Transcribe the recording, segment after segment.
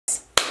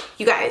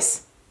You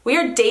guys, we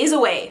are days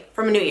away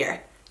from a new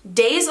year.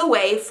 Days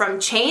away from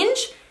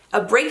change, a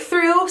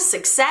breakthrough,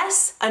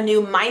 success, a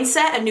new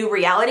mindset, a new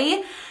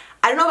reality.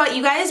 I don't know about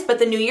you guys, but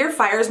the new year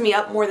fires me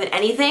up more than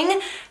anything.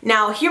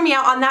 Now, hear me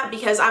out on that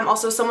because I'm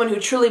also someone who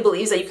truly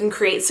believes that you can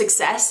create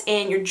success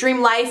in your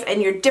dream life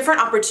and your different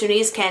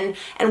opportunities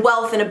and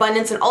wealth and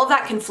abundance and all of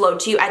that can flow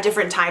to you at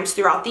different times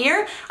throughout the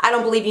year. I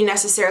don't believe you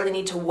necessarily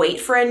need to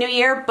wait for a new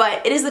year,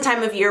 but it is the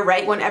time of year,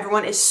 right, when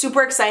everyone is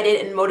super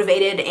excited and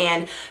motivated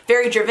and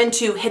very driven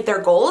to hit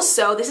their goals.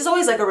 So this is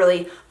always like a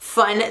really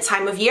fun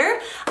time of year.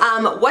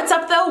 What's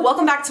up though?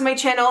 Welcome back to my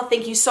channel.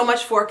 Thank you so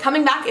much for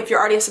coming back. If you're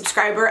already a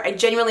subscriber, I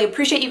genuinely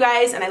appreciate you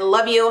guys and I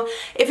love you.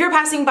 If you're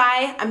passing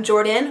by, I'm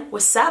Jordan.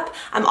 What's up?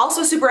 I'm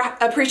also super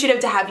appreciative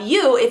to have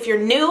you if you're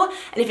new,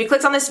 and if you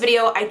clicked on this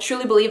video, I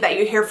truly believe that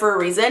you're here for a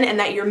reason and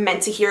that you're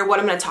meant to hear what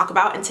I'm going to talk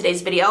about in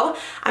today's video.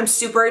 I'm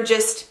super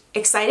just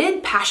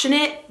excited,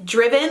 passionate,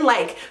 driven,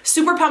 like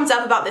super pumped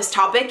up about this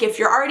topic. If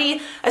you're already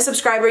a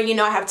subscriber, you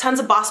know I have tons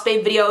of boss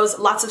babe videos,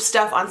 lots of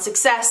stuff on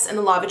success and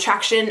the law of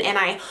attraction, and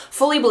I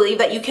fully believe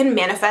that you can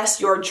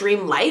manifest your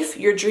dream life,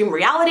 your dream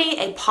reality,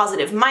 a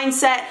positive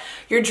mindset,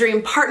 your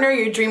dream partner,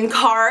 your dream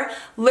car,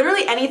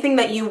 literally anything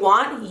that you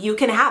want, you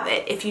can have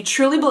it. If you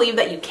truly believe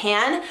that you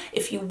can,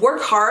 if you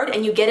work hard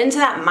and you get into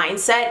that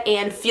mindset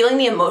and feeling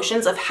the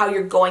emotions of how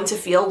you're going to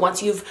feel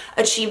once you've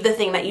achieved the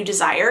thing that you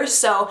desire.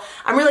 So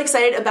I'm really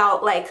excited about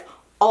like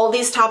all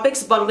these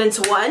topics bundled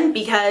into one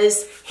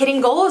because hitting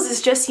goals is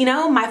just, you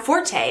know, my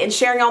forte and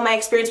sharing all my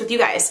experience with you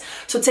guys.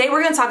 So today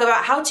we're going to talk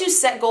about how to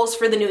set goals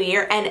for the new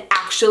year and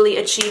actually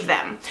achieve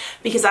them.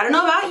 Because I don't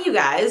know about you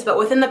guys, but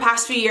within the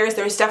past few years,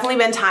 there's definitely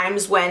been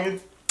times when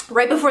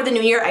right before the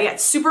new year, I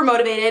get super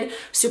motivated,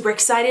 super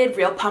excited,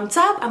 real pumped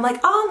up. I'm like,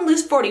 oh, I'm gonna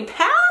lose 40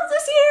 pounds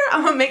this year.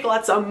 I'm gonna make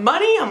lots of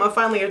money. I'm gonna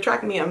finally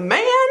attract me a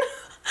man.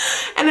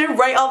 And I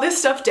write all this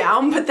stuff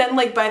down. But then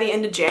like by the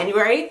end of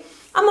January,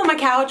 I'm on my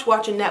couch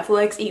watching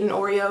Netflix, eating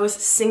Oreos,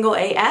 single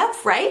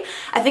AF, right?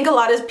 I think a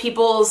lot of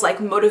people's like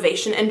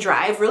motivation and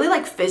drive really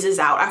like fizzes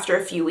out after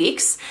a few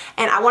weeks.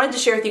 And I wanted to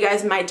share with you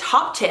guys my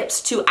top tips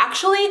to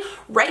actually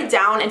write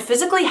down and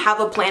physically have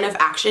a plan of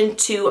action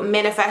to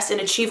manifest and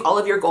achieve all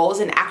of your goals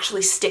and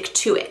actually stick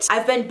to it.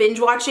 I've been binge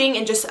watching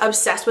and just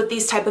obsessed with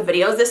these type of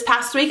videos this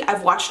past week.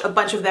 I've watched a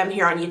bunch of them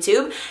here on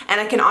YouTube, and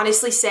I can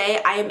honestly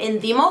say I am in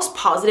the most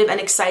positive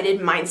and excited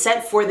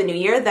mindset for the new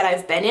year that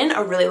I've been in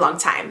a really long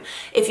time.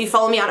 If you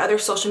follow me on other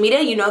social media,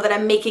 you know that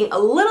I'm making a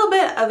little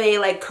bit of a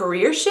like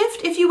career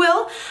shift, if you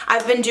will.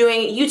 I've been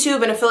doing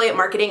YouTube and affiliate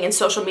marketing and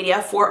social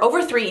media for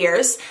over 3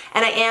 years,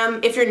 and I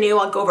am, if you're new,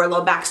 I'll go over a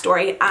little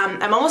backstory.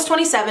 I'm almost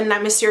 27 and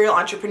I'm a serial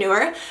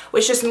entrepreneur,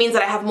 which just means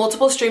that I have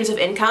multiple streams of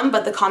income,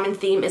 but the common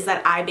theme is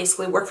that I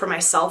basically work for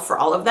myself for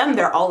all of them.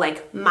 They're all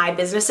like my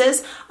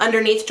businesses.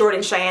 Underneath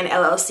Jordan Cheyenne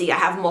LLC, I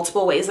have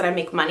multiple ways that I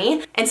make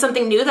money. And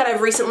something new that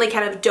I've recently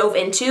kind of dove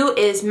into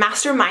is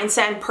master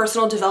mindset and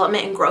personal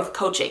development and growth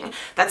coaching.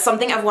 That's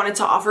something I've wanted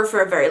to offer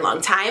for a very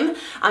long time.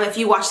 If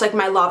you watch like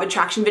my law of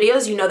attraction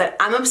videos, you know that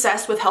I'm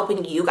obsessed with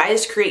helping you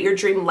guys create your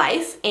dream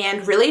life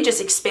and really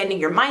just expanding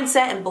your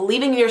mindset and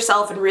believing in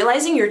yourself and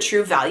realizing your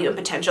true value and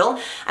potential.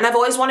 And I've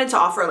always wanted to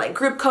offer like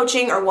group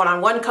coaching or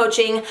one-on-one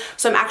coaching.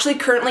 So I'm actually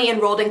currently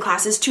enrolled in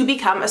classes to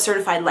become a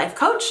certified life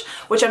coach,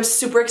 which I'm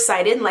super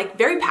excited and like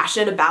very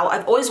passionate about.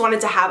 I've always wanted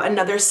to have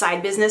another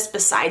side business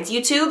besides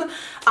YouTube.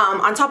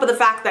 On top of the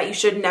fact that you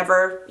should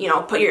never, you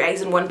know, put your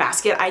eggs in one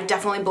basket, I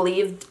definitely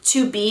believe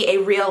to be a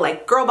real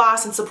like girl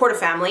boss and support a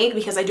family,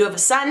 because I do have a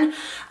son,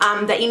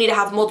 that you need to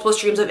have multiple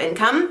streams of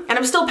income. And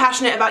I'm still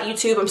passionate about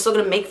YouTube. I'm still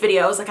gonna make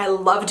videos. Like I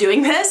love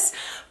doing this,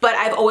 but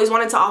I've always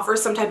wanted to offer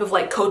some type of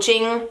like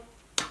coaching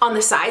on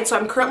the side. So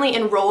I'm currently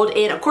enrolled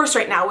in a course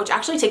right now, which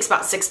actually takes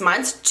about 6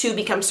 months to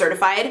become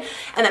certified.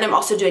 And then I'm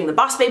also doing the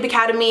Boss Babe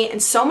Academy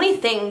and so many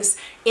things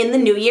in the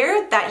new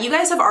year that you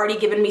guys have already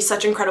given me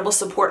such incredible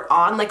support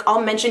on. Like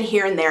I'll mention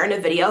here and there in a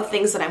video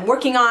things that I'm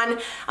working on.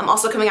 I'm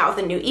also coming out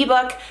with a new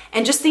ebook,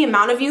 and just the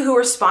amount of you who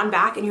respond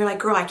back and you're like,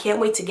 girl, I can't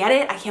wait to get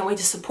it. I can't wait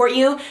to support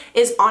you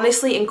is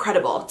honestly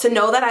incredible. To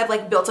know that I've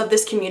like built up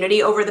this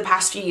community over the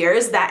past few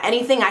years, that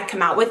anything I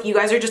come out with, you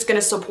guys are just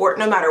gonna support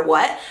no matter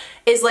what,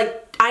 is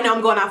like, I know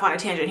I'm going off on a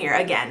tangent here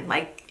again.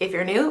 Like if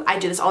you're new, I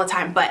do this all the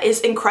time, but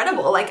it's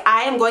incredible. Like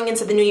I am going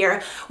into the new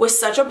year with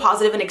such a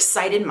positive and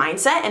excited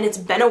mindset, and it's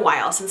been a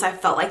while since I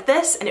felt like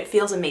this and it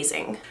feels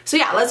amazing. So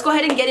yeah, let's go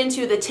ahead and get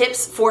into the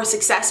tips for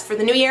success for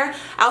the new year.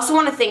 I also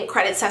want to thank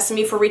Credit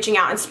Sesame for reaching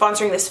out and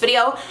sponsoring this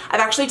video. I've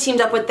actually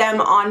teamed up with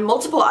them on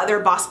multiple other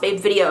Boss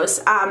Babe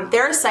videos.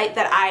 They're a site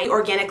that I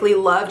organically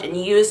loved and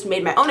used,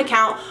 made my own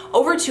account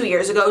over 2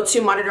 years ago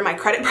to monitor my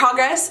credit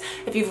progress.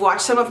 If you've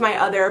watched some of my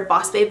other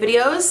Boss Babe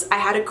videos, I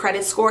had a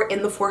credit score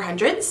in the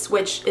 400s,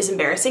 which is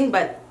embarrassing,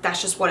 but that's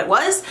just what it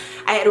was.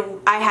 I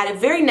had a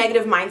very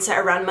negative mindset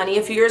around money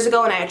a few years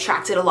ago, and I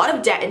attracted a lot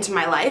of debt into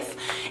my life.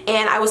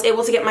 and I was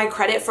able to get my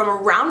credit from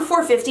around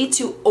 450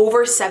 to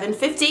over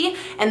 750.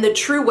 And the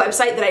true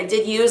website that I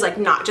did use, like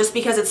not just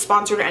because it's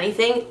sponsored or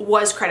anything,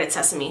 was Credit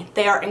Sesame.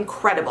 They are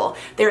incredible.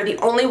 They're the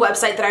only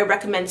website that I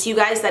recommend to you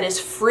guys that is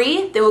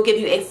free. They will give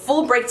you a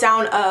full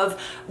breakdown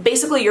of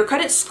basically your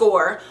credit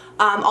score,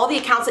 all the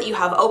accounts that you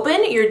have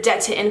open, your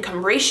debt to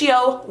income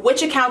ratio,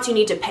 which accounts you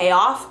need to pay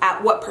off,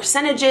 at what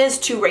percentages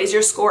to raise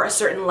your score a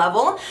certain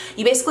level.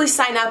 You basically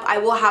sign up, I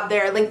will have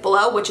their link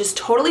below, which is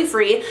totally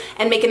free,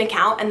 and make an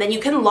account, and then you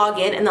can log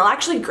in and they'll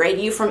actually grade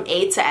you from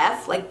A to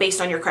F, like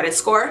based on your credit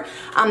score.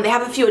 They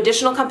have a few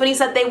additional companies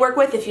that they work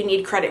with if you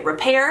need credit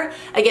repair.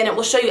 Again, it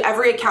will show you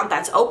every account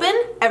that's open,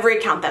 every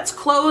account that's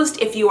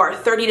closed, if you are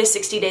 30 to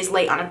 60 days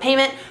late on a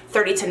payment,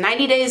 30 to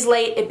 90 days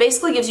late. It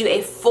basically gives you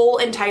a full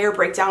entire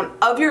breakdown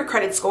of your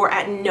credit score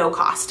at no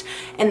cost.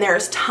 And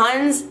there's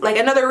tons, like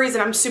another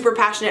reason I'm super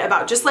passionate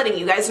about just letting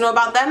you guys know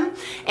about them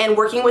and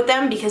working with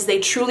them, because they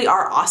truly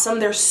are awesome.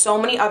 There's so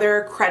many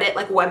other credit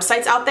like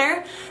websites out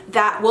there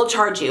that will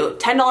charge you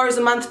 $10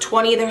 a month,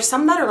 $20. There's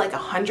some that are like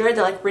 $100.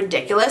 They're like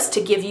ridiculous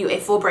to give you a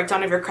full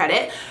breakdown of your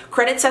credit.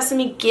 Credit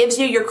Sesame gives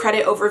you your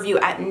credit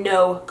overview at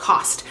no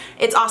cost.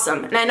 It's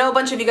awesome. And I know a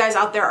bunch of you guys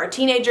out there are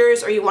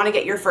teenagers, or you want to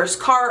get your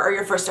first car or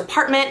your first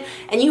apartment,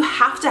 and you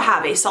have to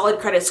have a solid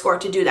credit score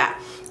to do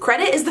that.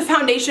 Credit is the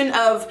foundation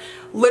of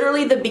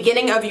literally the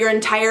beginning of your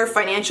entire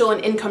financial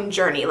and income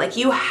journey. Like,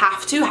 you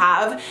have to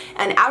have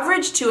an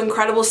average to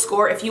incredible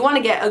score if you want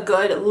to get a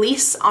good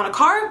lease on a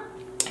car.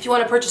 If you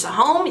want to purchase a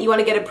home, you want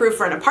to get approved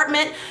for an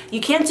apartment,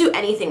 you can't do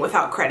anything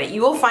without credit.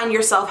 You will find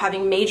yourself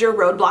having major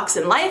roadblocks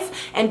in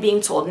life and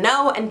being told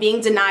no and being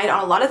denied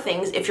on a lot of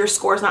things if your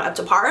score is not up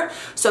to par.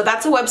 So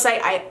that's a website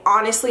I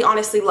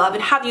honestly love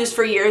and have used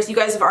for years. You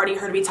guys have already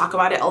heard me talk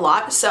about it a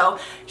lot. So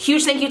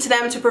huge thank you to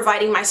them to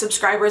providing my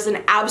subscribers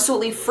an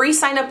absolutely free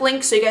sign up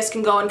link so you guys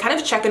can go and kind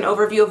of check an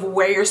overview of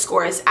where your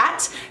score is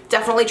at.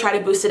 Definitely try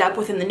to boost it up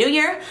within the new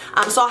year.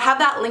 So I'll have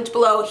that linked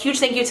below. Huge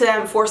thank you to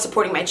them for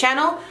supporting my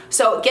channel.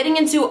 So getting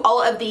into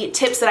all of the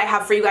tips that I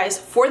have for you guys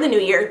for the new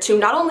year to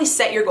not only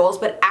set your goals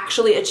but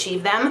actually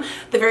achieve them.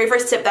 The very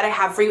first tip that I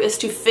have for you is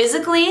to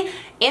physically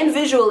and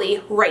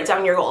visually write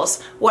down your goals.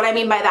 What I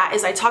mean by that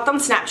is I talked on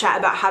Snapchat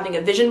about having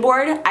a vision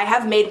board. I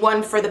have made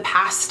one for the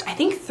past, I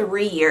think,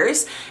 3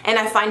 years, and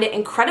I find it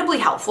incredibly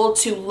helpful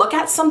to look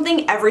at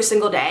something every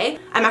single day.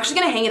 I'm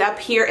actually gonna hang it up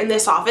here in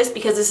this office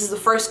because this is the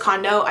first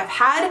condo I've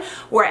had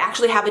where I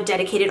actually have a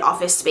dedicated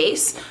office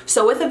space.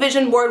 So with a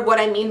vision board, what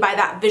I mean by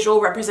that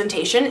visual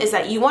representation is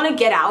that you wanna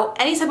get out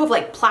any type of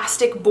like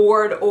plastic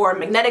board or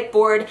magnetic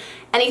board,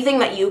 anything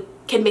that you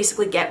can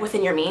basically get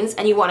within your means,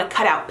 and you want to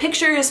cut out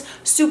pictures,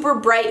 super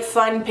bright,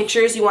 fun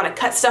pictures. You want to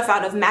cut stuff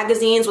out of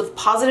magazines with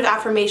positive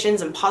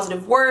affirmations and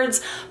positive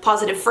words,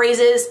 positive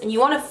phrases, and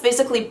you want to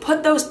physically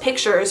put those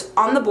pictures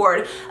on the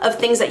board of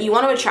things that you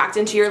want to attract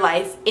into your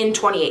life in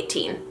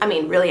 2018. I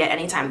mean, really at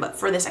any time, but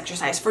for this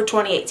exercise, for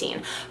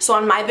 2018. So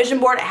on my vision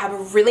board, I have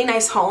a really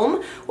nice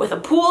home with a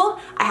pool.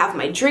 I have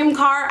my dream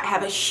car. I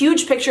have a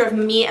huge picture of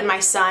me and my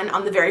son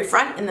on the very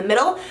front in the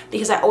middle,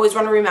 because I always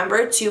want to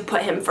remember to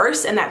put him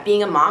first, and that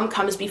being a mom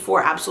comes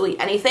before absolutely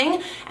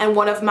anything. And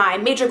one of my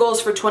major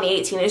goals for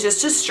 2018 is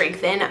just to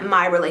strengthen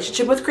my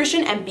relationship with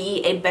Christian and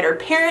be a better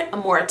parent, a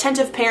more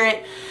attentive parent.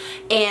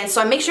 And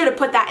so I make sure to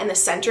put that in the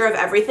center of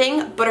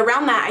everything. But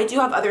around that, I do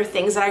have other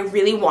things that I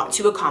really want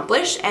to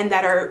accomplish and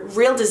that are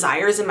real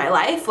desires in my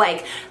life.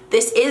 Like,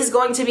 this is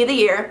going to be the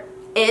year.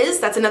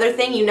 That's another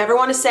thing you never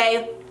want to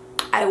say,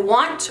 I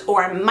want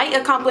or I might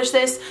accomplish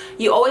this.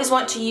 You always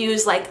want to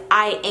use like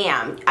I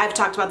am. I've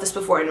talked about this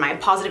before in my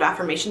positive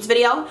affirmations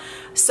video.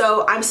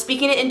 So I'm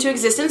speaking it into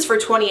existence for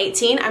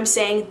 2018. I'm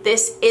saying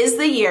this is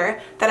the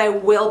year that I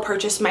will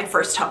purchase my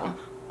first home.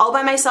 All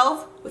by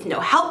myself, with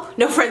no help,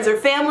 no friends or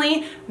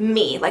family,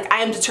 me. Like,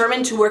 I am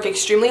determined to work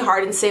extremely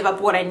hard and save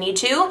up what I need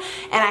to,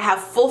 and I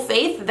have full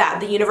faith that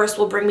the universe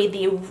will bring me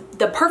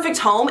the perfect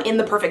home in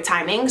the perfect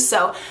timing.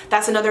 So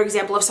that's another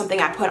example of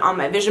something I put on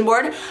my vision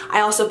board.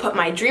 I also put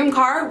my dream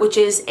car, which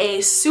is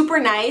a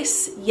super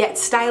nice, yet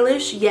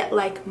stylish, yet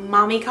like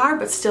mommy car,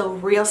 but still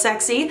real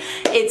sexy.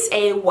 It's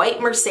a white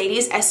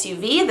Mercedes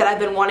SUV that I've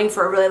been wanting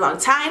for a really long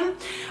time.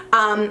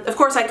 Of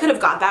course, I could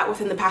have got that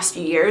within the past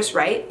few years,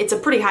 right? It's a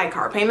pretty high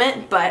car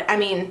payment, but I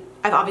mean,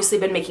 I've obviously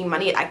been making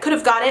money. I could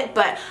have got it,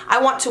 but I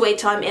want to wait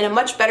till I'm in a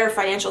much better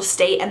financial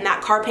state, and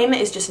that car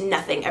payment is just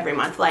nothing every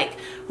month. Like,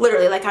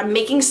 literally, like, I'm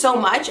making so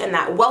much, and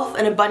that wealth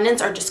and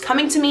abundance are just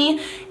coming to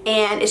me,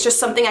 and it's just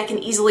something I can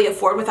easily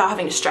afford without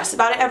having to stress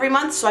about it every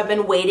month. So I've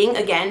been waiting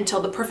again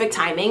till the perfect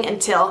timing,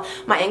 until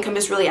my income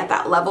is really at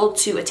that level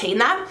to attain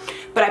that.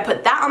 But I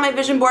put that on my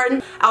vision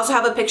board. I also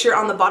have a picture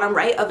on the bottom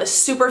right of a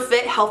super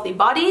fit, healthy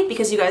body,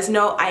 because you guys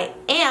know I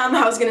am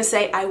going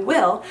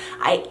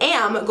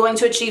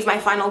to achieve my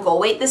final goal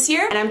weight this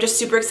year, and I'm just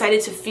super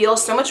excited to feel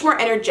so much more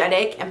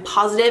energetic and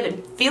positive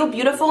and feel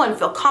beautiful and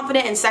feel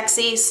confident and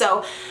sexy.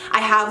 So I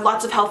have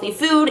lots of healthy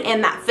food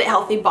and that fit,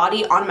 healthy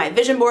body on my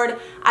vision board.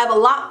 I have a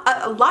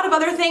lot of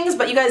other things,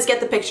 but you guys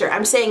get the picture.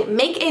 I'm saying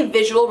make a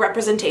visual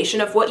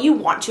representation of what you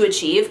want to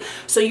achieve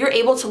so you're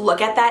able to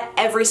look at that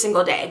every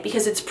single day,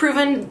 because it's proven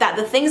proven that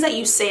the things that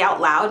you say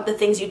out loud, the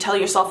things you tell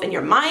yourself in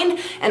your mind,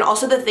 and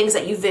also the things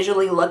that you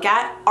visually look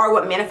at are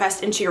what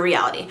manifest into your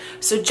reality.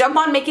 So jump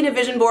on making a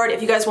vision board.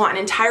 If you guys want an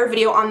entire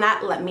video on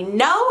that, let me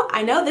know.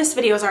 I know this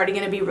video is already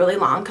going to be really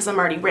long because I'm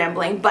already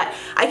rambling, but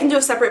I can do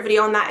a separate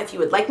video on that if you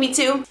would like me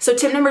to. So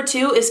tip number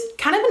 2 is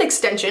kind of an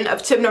extension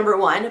of tip number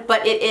 1,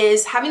 but it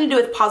is having to do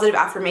with positive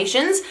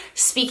affirmations,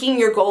 speaking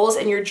your goals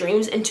and your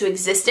dreams into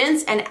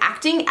existence, and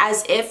acting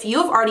as if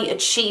you have already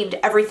achieved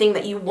everything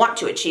that you want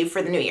to achieve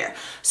for the new year.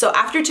 So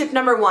after tip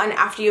number 1,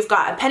 after you've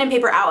got a pen and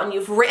paper out and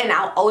you've written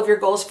out all of your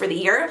goals for the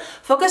year,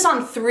 focus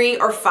on 3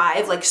 or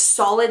 5 like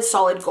solid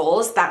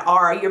goals that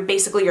are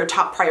basically your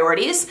top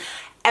priorities.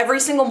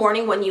 Every single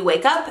morning when you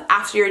wake up,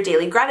 after your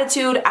daily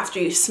gratitude, after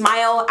you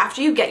smile,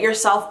 after you get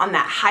yourself on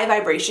that high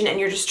vibration and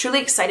you're just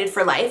truly excited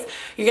for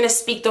life, you're gonna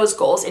speak those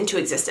goals into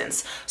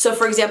existence. So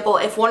for example,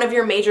 if one of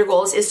your major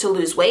goals is to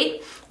lose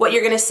weight, what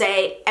you're gonna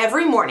say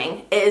every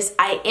morning is,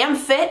 I am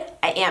fit,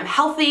 I am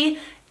healthy.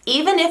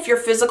 Even if your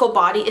physical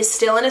body is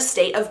still in a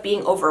state of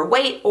being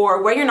overweight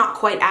or where you're not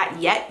quite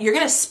at yet, you're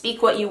gonna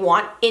speak what you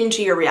want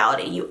into your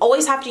reality. You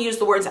always have to use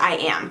the words I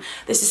am.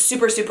 This is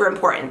super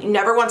important. You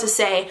never want to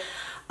say,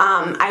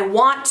 I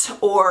want,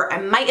 or I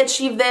might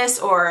achieve this,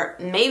 or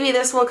maybe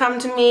this will come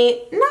to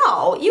me.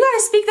 No, you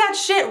gotta speak that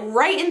shit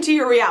right into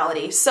your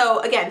reality. So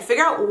again,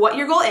 figure out what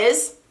your goal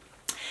is.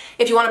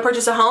 If you want to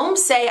purchase a home,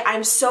 say,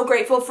 I'm so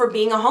grateful for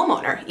being a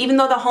homeowner, even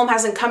though the home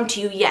hasn't come to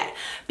you yet.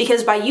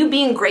 Because by you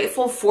being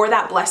grateful for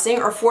that blessing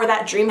or for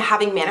that dream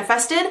having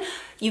manifested,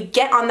 you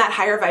get on that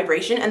higher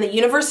vibration and the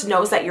universe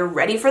knows that you're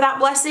ready for that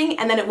blessing,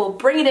 and then it will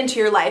bring it into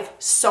your life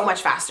so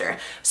much faster.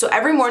 So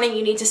every morning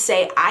you need to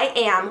say, I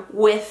am,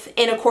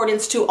 in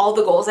accordance to all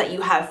the goals that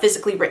you have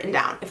physically written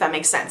down, if that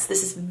makes sense.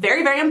 This is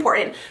very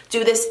important.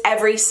 Do this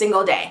every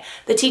single day.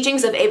 The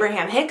teachings of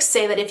Abraham Hicks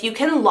say that if you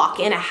can lock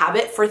in a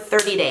habit for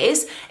 30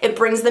 days, it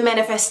brings the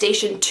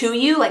manifestation to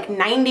you like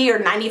 90 or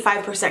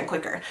 95%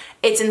 quicker.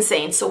 It's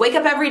insane. So wake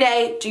up every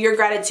day, do your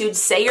gratitude,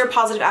 say your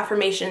positive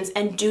affirmations,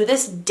 and do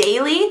this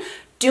daily.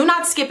 Do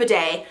not skip a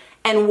day,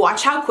 and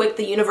watch how quick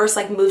the universe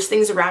moves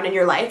things around in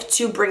your life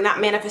to bring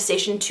that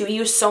manifestation to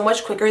you so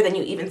much quicker than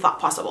you even thought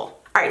possible.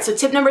 All right, so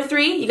tip number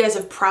 3, you guys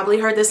have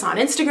probably heard this on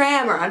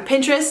Instagram or on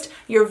Pinterest,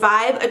 your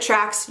vibe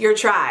attracts your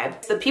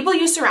tribe. The people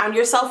you surround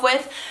yourself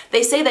with,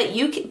 they say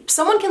that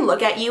someone can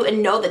look at you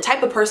and know the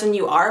type of person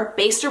you are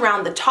based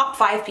around the top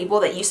 5 people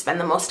that you spend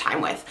the most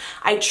time with.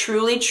 I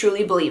truly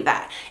believe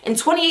that. In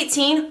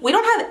 2018, we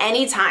don't have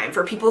any time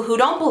for people who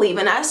don't believe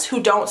in us,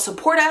 who don't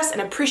support us and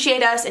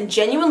appreciate us and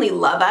genuinely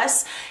love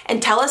us and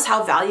tell us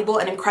how valuable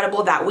and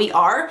incredible that we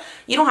are.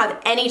 You don't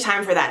have any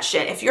time for that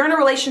shit. If you're in a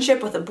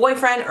relationship with a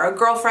boyfriend or a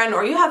girlfriend,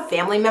 or you have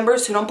family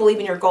members who don't believe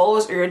in your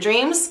goals or your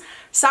dreams,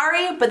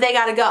 sorry, but they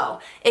gotta go.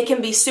 It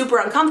can be super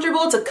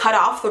uncomfortable to cut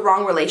off the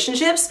wrong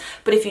relationships,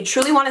 but if you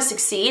truly want to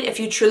succeed, if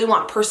you truly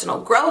want personal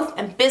growth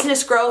and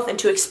business growth and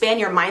to expand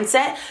your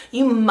mindset,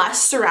 you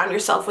must surround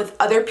yourself with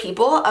other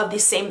people of the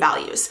same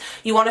values.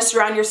 You want to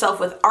surround yourself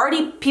with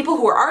people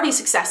who are already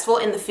successful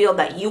in the field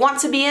that you want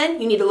to be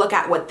in. You need to look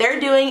at what they're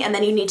doing and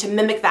then you need to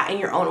mimic that in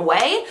your own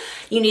way.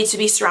 You need to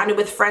be surrounded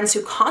with friends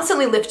who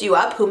constantly lift you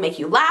up, who make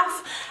you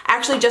laugh. I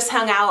actually just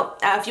hung out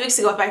a few weeks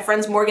ago with my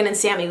friends Morgan and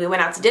Sammy. We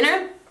went out to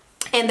dinner.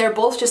 And they're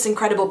both just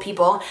incredible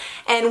people.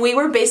 And we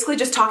were basically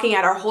just talking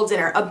at our whole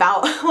dinner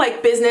about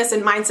business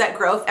and mindset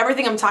growth,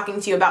 everything I'm talking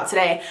to you about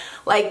today.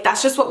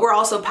 That's just what we're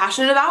all so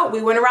passionate about.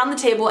 We went around the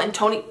table and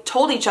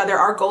told each other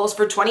our goals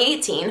for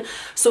 2018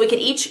 so we could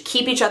each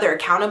keep each other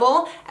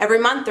accountable every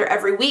month or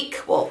every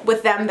week. Well,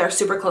 with them, they're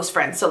super close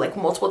friends. So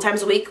multiple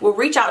times a week, we'll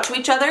reach out to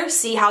each other,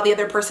 see how the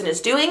other person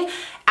is doing,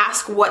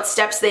 ask what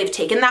steps they've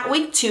taken that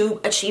week to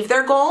achieve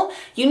their goal.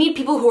 You need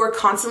people who are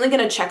constantly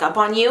going to check up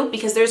on you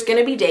because there's going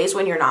to be days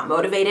when you're not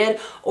motivated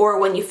or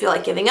when you feel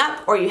like giving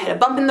up or you hit a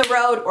bump in the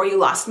road or you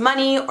lost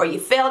money or you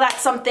failed at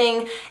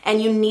something,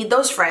 and you need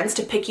those friends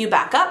to pick you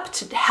back up,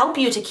 to help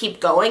you to keep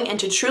going and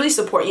to truly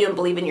support you and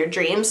believe in your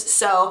dreams.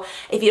 So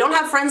if you don't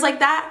have friends like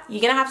that,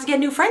 you're gonna have to get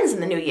new friends in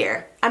the new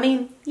year. I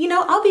mean,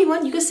 I'll be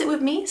one. You can sit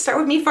with me, start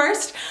with me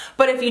first.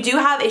 But if you do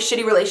have a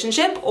shitty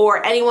relationship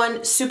or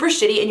anyone super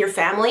shitty in your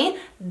family,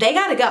 they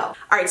gotta go. All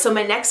right, so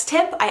my next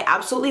tip I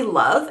absolutely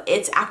love.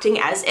 It's acting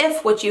as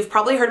if, which you've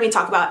probably heard me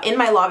talk about in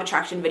my Law of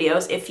Attraction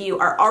videos if you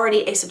are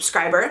already a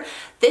subscriber.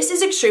 This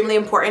is extremely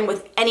important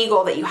with any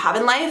goal that you have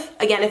in life.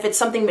 Again, if it's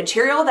something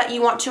material that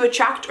you want to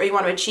attract or you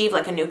want to achieve,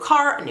 like a new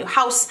car, a new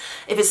house,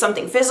 if it's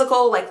something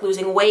physical like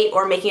losing weight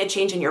or making a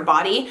change in your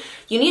body,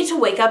 you need to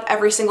wake up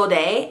every single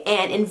day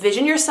and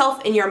envision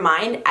yourself in your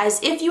mind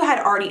as if you had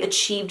already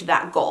achieved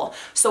that goal.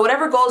 So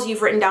whatever goals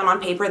you've written down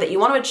on paper that you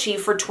want to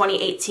achieve for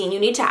 2018, you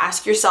need to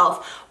ask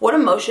yourself what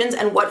emotions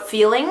and what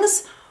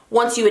feelings,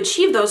 once you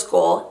achieve those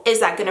goals, is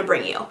that gonna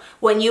bring you?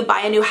 When you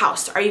buy a new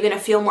house, are you gonna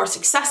feel more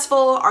successful?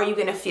 Are you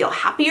gonna feel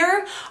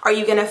happier? Are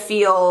you gonna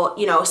feel,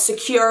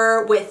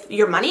 secure with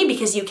your money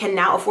because you can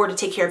now afford to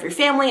take care of your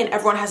family and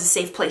everyone has a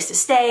safe place to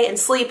stay and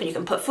sleep and you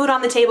can put food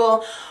on the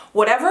table?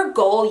 Whatever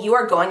goal you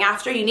are going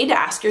after, you need to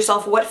ask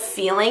yourself what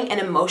feeling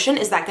and emotion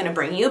is that gonna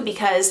bring you,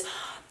 because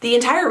The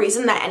entire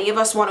reason that any of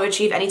us want to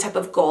achieve any type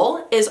of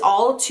goal is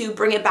all to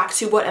bring it back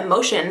to what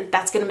emotion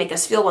that's going to make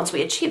us feel once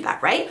we achieve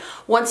that, right?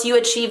 Once you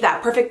achieve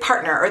that perfect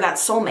partner or that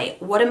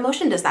soulmate, what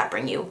emotion does that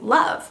bring you?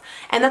 Love.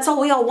 And that's all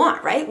we all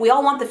want, right? We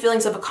all want the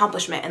feelings of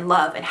accomplishment and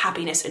love and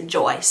happiness and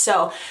joy.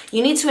 So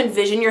you need to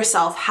envision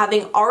yourself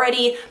having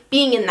already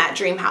being in that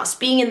dream house,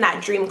 being in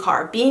that dream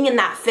car, being in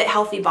that fit,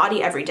 healthy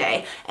body every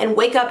day, and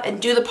wake up and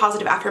do the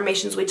positive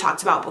affirmations we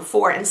talked about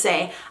before and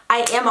say,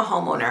 I am a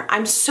homeowner.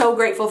 I'm so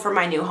grateful for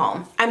my new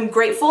home. I'm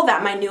grateful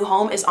that my new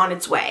home is on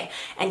its way.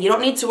 And you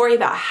don't need to worry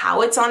about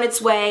how it's on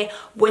its way,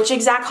 which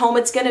exact home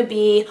it's gonna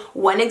be,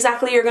 when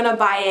exactly you're gonna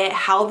buy it,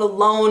 how the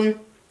loan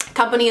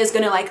company is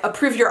gonna like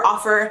approve your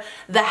offer.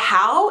 The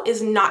how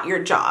is not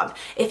your job.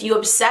 If you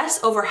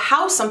obsess over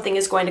how something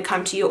is going to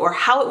come to you or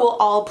how it will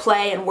all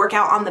play and work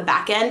out on the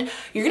back end,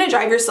 you're gonna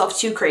drive yourself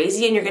too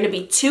crazy and you're gonna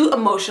be too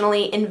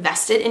emotionally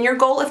invested in your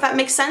goal, if that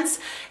makes sense.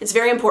 It's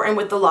very important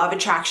with the law of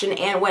attraction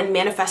and when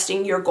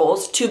manifesting your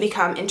goals to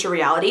become into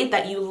reality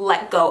that you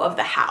let go of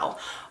the how.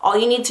 All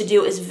you need to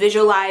do is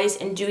visualize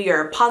and do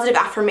your positive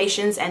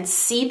affirmations and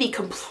see the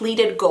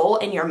completed goal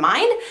in your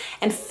mind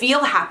and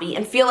feel happy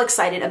and feel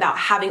excited about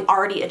having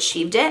already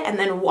achieved it, and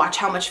then watch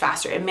how much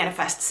faster it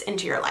manifests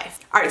into your life.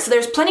 All right, so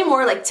there's plenty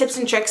more like tips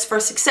and tricks for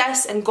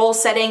success and goal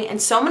setting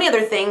and so many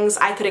other things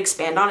I could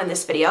expand on in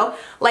this video,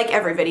 like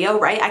every video,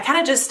 right?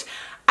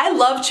 I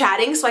love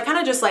chatting, so I kind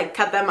of just like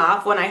cut them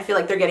off when I feel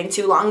like they're getting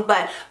too long,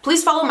 but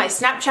please follow my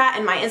Snapchat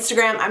and my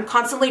Instagram. I'm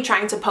constantly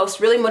trying to post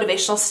really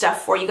motivational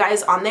stuff for you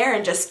guys on there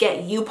and just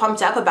get you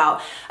pumped up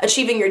about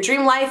achieving your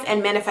dream life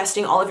and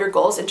manifesting all of your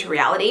goals into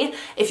reality.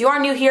 If you are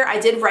new here, I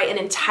did write an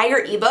entire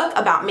ebook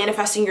about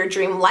manifesting your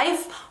dream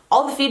life.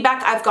 All the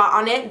feedback I've got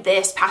on it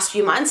this past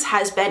few months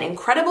has been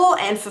incredible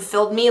and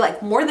fulfilled me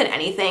like more than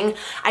anything.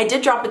 I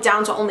did drop it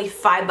down to only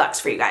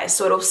 $5 for you guys,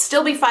 so it'll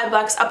still be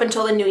 $5 up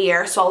until the new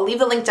year, so I'll leave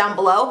the link down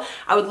below.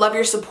 I would love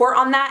your support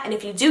on that, and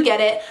if you do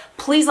get it,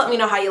 please let me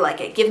know how you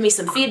like it. Give me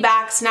some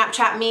feedback,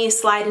 Snapchat me,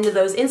 slide into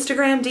those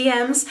Instagram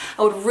DMs.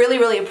 I would really,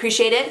 really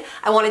appreciate it.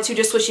 I wanted to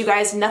just wish you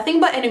guys nothing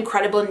but an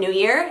incredible new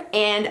year,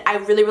 and I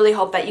really, really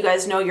hope that you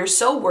guys know you're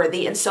so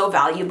worthy and so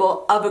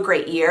valuable of a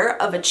great year,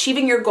 of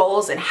achieving your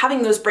goals and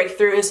having those breakthroughs.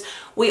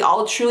 We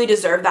all truly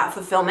deserve that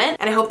fulfillment,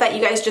 and I hope that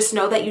you guys just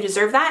know that you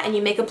deserve that and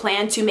you make a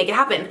plan to make it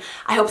happen.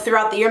 I hope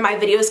throughout the year my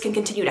videos can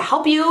continue to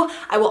help you.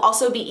 I will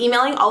also be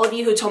emailing all of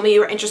you who told me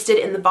you were interested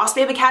in the Boss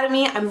Babe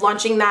Academy. I'm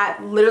launching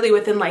that literally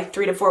within like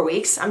 3 to 4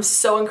 weeks. I'm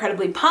so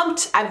incredibly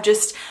pumped. I've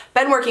just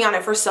been working on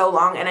it for so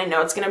long, and I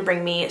know it's gonna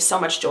bring me so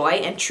much joy,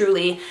 and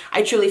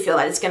I truly feel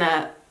that it's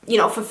gonna, you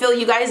know, fulfill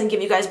you guys and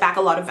give you guys back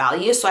a lot of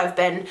value. So I've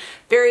been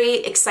very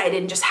excited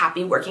and just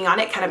happy working on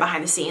it kind of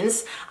behind the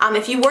scenes.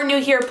 If you were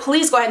new here,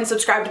 please go ahead and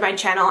subscribe to my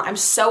channel. I'm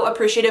so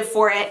appreciative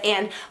for it.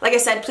 And like I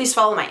said, please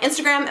follow my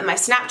Instagram and my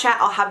Snapchat.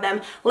 I'll have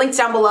them linked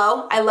down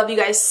below. I love you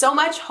guys so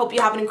much. Hope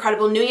you have an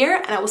incredible new year,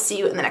 and I will see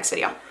you in the next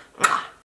video. Mwah.